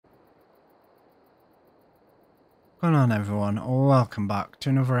Going on, everyone? Welcome back to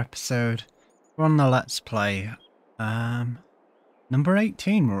another episode. We're on the Let's Play. Number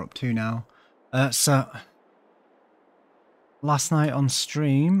 18 we're up to now. So last night on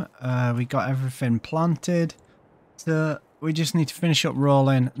stream, we got everything planted. So we just need to finish up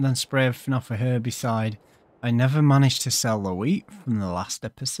rolling and then spray everything off a herbicide. I never managed to sell the wheat from the last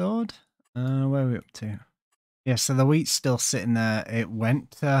episode. Where are we up to? Yeah, so the wheat's still sitting there. It went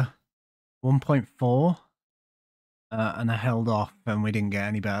to 1.4. And I held off and we didn't get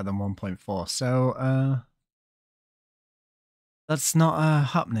any better than 1.4. So, that's not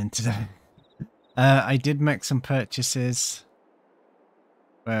happening today. I did make some purchases.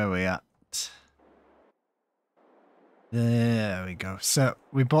 Where are we at? There we go. So,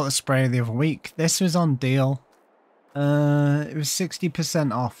 we bought the sprayer the other week. This was on deal. It was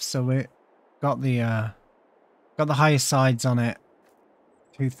 60% off, so we got the highest sides on it.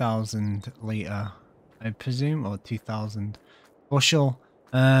 2,000 litre. I presume, or 2,000 bushel.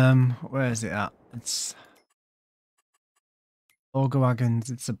 Where is it at? It's Auger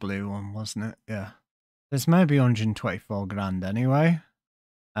Wagons. It's a blue one, wasn't it? Yeah. There's maybe 124 grand anyway.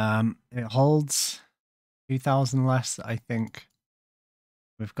 It holds 2,000 less, I think.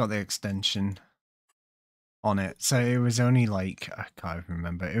 We've got the extension on it. So it was only like, I can't even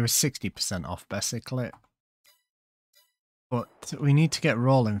remember. It was 60% off basically. But we need to get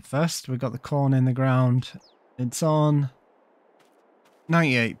rolling first. We've got the corn in the ground. It's on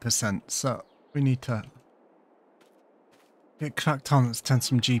 98%, so we need to get cracked on. Let's turn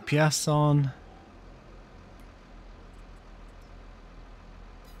some GPS on.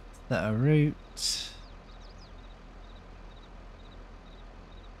 Set a route.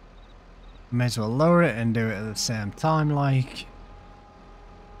 May as well lower it and do it at the same time, like.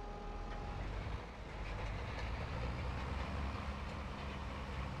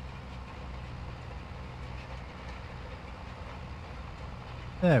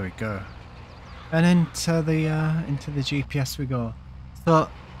 There we go. And into the GPS we go. So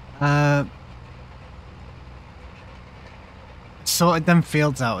sorted them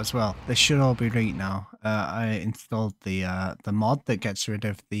fields out as well. They should all be right now. I installed the mod that gets rid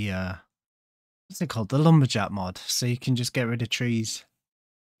of the what's it called? The lumberjack mod. So you can just get rid of trees.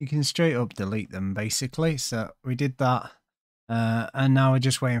 You can straight up delete them basically. So we did that. And now we're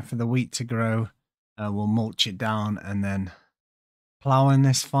just waiting for the wheat to grow. We'll mulch it down and then ploughing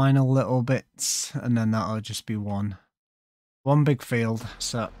this final little bits, and then that'll just be one big field.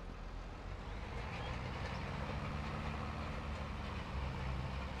 So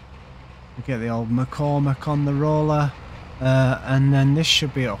we get the old McCormick on the roller, and then this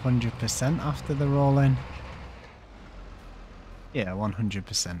should be at 100% after the rolling. Yeah,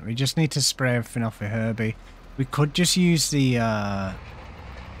 100%. We just need to spray everything off with Herbie. We could just use the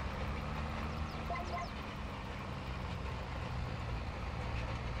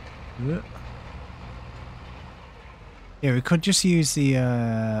yeah, we could just use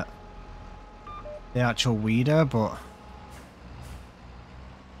the actual weeder, but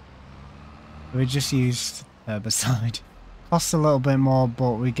we just used herbicide. Costs a little bit more,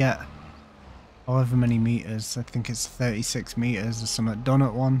 but we get however many meters. I think it's 36 meters or something done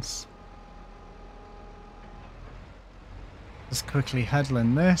at once. Just quickly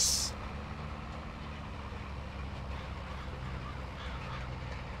headland this.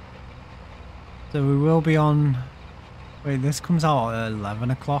 So we will be on. Wait, this comes out at 11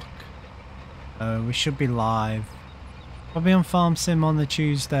 o'clock. We should be live. Probably on Farm Sim on the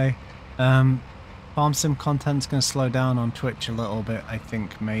Tuesday. Farm Sim content's going to slow down on Twitch a little bit, I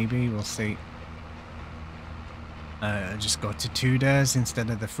think, maybe. We'll see. Just go to 2 days instead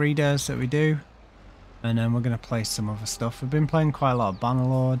of the 3 days that we do. And then we're going to play some other stuff. We've been playing quite a lot of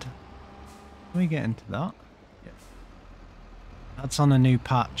Bannerlord. Can we get into that? Yeah. That's on a new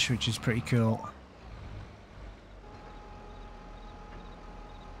patch, which is pretty cool.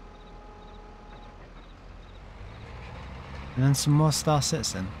 And then some more Star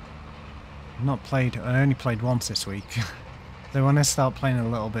Citizen. I've not played, I only played once this week. So when I start playing a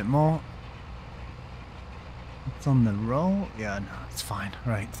little bit more. It's on the roll? Yeah, no, it's fine.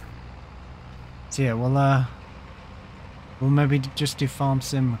 Right. So yeah, we'll maybe just do Farm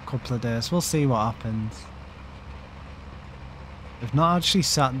Sim a couple of days. We'll see what happens. I've not actually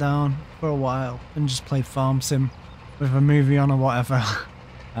sat down for a while and just played Farm Sim with a movie on or whatever.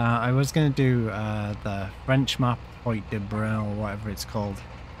 I was going to do the French map, Pointe de Brun, or whatever it's called.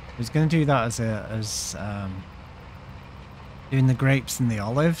 I was going to do that as doing the grapes and the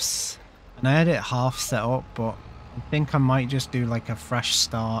olives. And I had it half set up, but I think I might just do like a fresh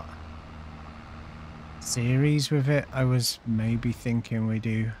start series with it. I was maybe thinking we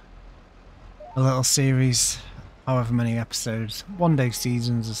do a little series however many episodes, 1-day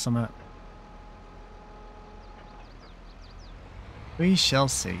seasons or something. We shall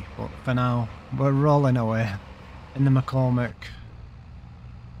see, but for now, we're rolling away in the McCormick.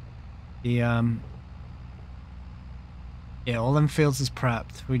 The yeah, all them fields is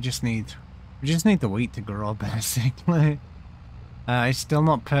prepped. We just need the wheat to grow, basically. It's still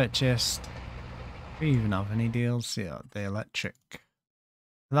not purchased. Do we even have any deals? Yeah, the electric.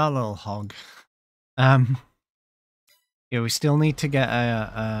 That little hog. Yeah, we still need to get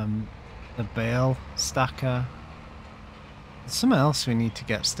a the bale stacker. There's something else we need to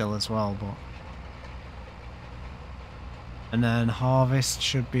get still as well, but. And then harvest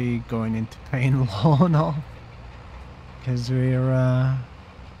should be going into paying lawn off. Because we're, I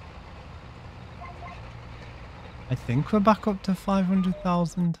think we're back up to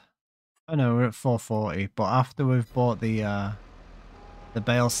 500,000. I know we're at 440, but after we've bought the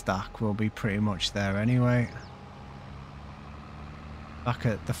bale stack, we'll be pretty much there anyway. Back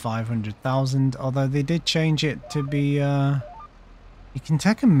at the 500,000, although they did change it to be, you can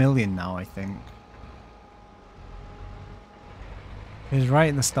take 1 million now, I think. Because right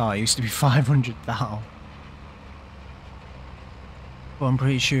at the start, it used to be 500,000. But I'm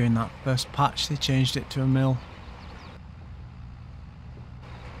pretty sure in that first patch they changed it to 1 mil.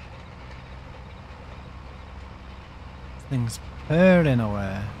 Things purring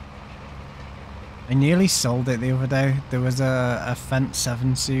away. I nearly sold it the other day. There was a Fent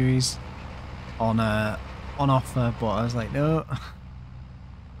 7 series on offer, but I was like, no.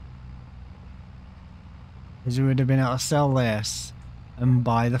 Because we would have been able to sell this and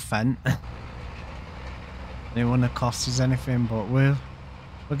buy the Fent. It wouldn't have cost us anything, but we'll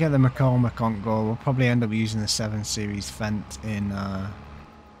get the McCormick on go. We'll probably end up using the 7 series Fent in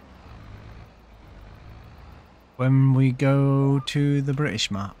when we go to the British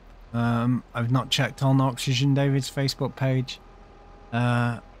map. I've not checked on Oxygen David's Facebook page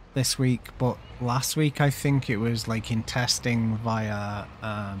this week, but last week I think it was like in testing via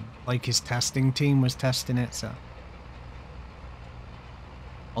like his testing team was testing it. So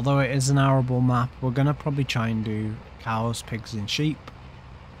although it is an arable map, we're gonna probably try and do cows, pigs and sheep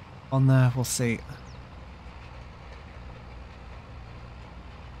on there. We'll see.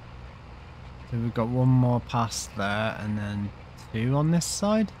 So we've got one more pass there and then 2 on this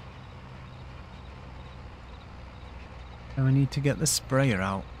side. And we need to get the sprayer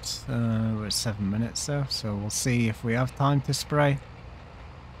out. We're at 7 minutes though, so we'll see if we have time to spray.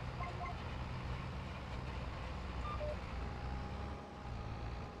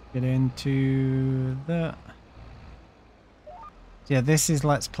 Get into that. Yeah, this is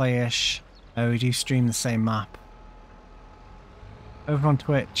Let's Play-ish. We do stream the same map. Over on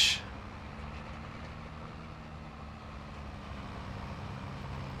Twitch.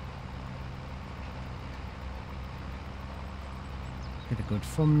 Get a good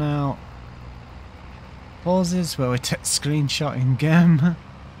thumbnail. Pauses where we take screenshotting game.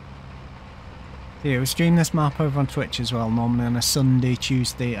 Yeah, we stream this map over on Twitch as well, normally on a Sunday,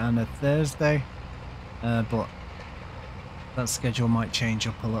 Tuesday and a Thursday. But that schedule might change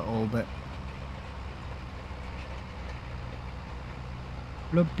up a little bit.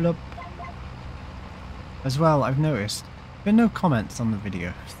 Blub blub. As well, I've noticed there been no comments on the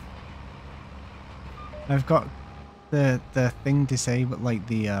video. I've got the thing disabled, like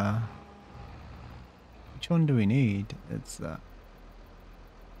the which one do we need? It's the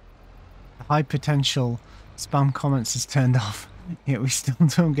high potential spam comments is turned off, yet we still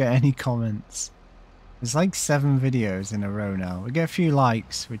don't get any comments. There's like 7 videos in a row now. We get a few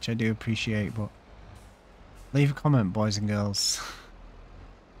likes, which I do appreciate, but leave a comment, boys and girls.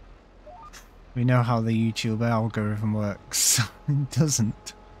 We know how the YouTube algorithm works. It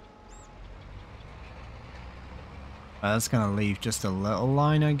doesn't. That's gonna leave just a little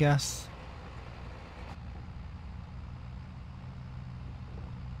line, I guess.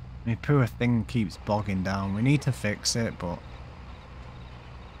 My poor thing keeps bogging down. We need to fix it, but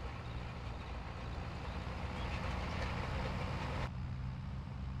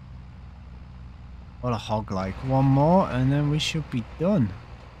what a hog like. One more and then we should be done.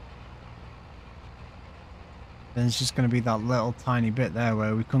 Then it's just going to be that little tiny bit there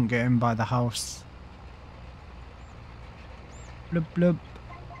where we couldn't get in by the house. Blub blub.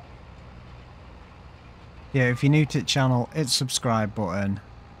 Yeah, if you're new to the channel, hit the subscribe button.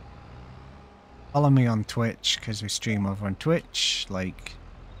 Follow me on Twitch, because we stream over on Twitch, like,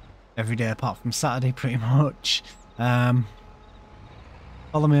 every day apart from Saturday, pretty much. Follow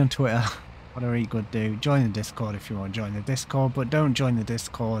me on Twitter, whatever you could do. Join the Discord if you want to join the Discord, but don't join the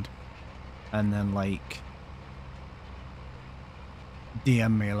Discord and then, like,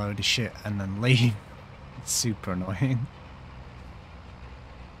 DM me a load of shit and then leave. It's super annoying.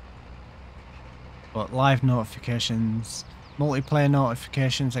 But live notifications, multiplayer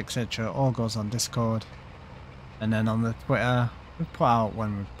notifications, etc. all goes on Discord. And then on the Twitter, we put out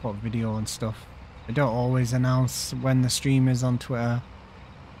when we put video and stuff. I don't always announce when the stream is on Twitter.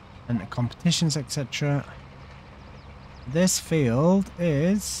 And the competitions, etc. This field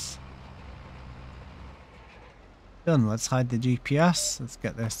is done. Let's hide the GPS. Let's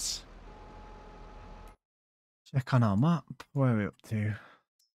get this. Check on our map. Where are we up to?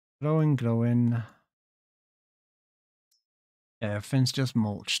 Growing. Yeah, everything's just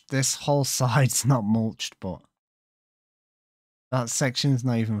mulched. This whole side's not mulched, but that section's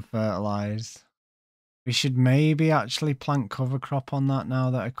not even fertilized. We should maybe actually plant cover crop on that now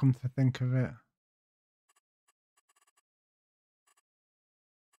that I come to think of it.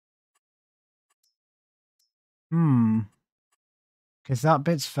 Because that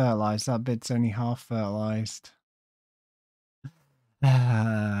bit's fertilized, that bit's only half fertilized.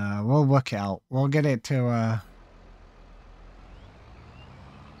 We'll work it out. We'll get it to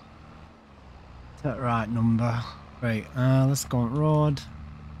that right number. Right, let's go on road.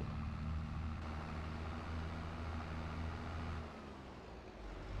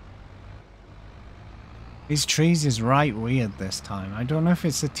 These trees is right weird this time. I don't know if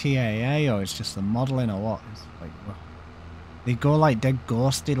it's the TAA or it's just the modelling or what. It's like, they go like dead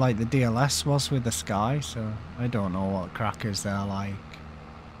ghosty like the DLS was with the sky, so I don't know what crackers they're like.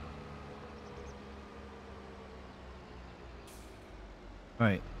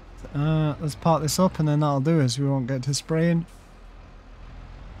 Right, let's park this up and then that'll do us. We won't get to spraying.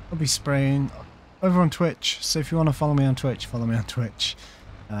 I'll be spraying over on Twitch, so if you want to follow me on Twitch, follow me on Twitch.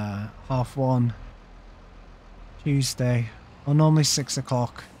 1:30 Tuesday, or normally 6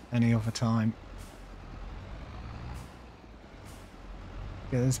 o'clock any other time.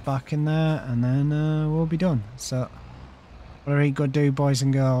 Get this back in there and then we'll be done. So whatever you gotta do, boys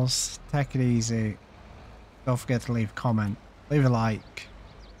and girls, take it easy. Don't forget to leave a comment, leave a like.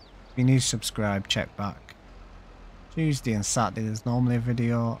 If you're new, subscribe, check back. Tuesday and Saturday there's normally a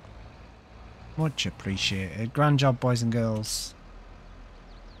video. Much appreciated. Grand job, boys and girls.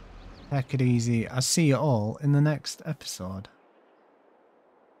 Take it easy. I'll see you all in the next episode.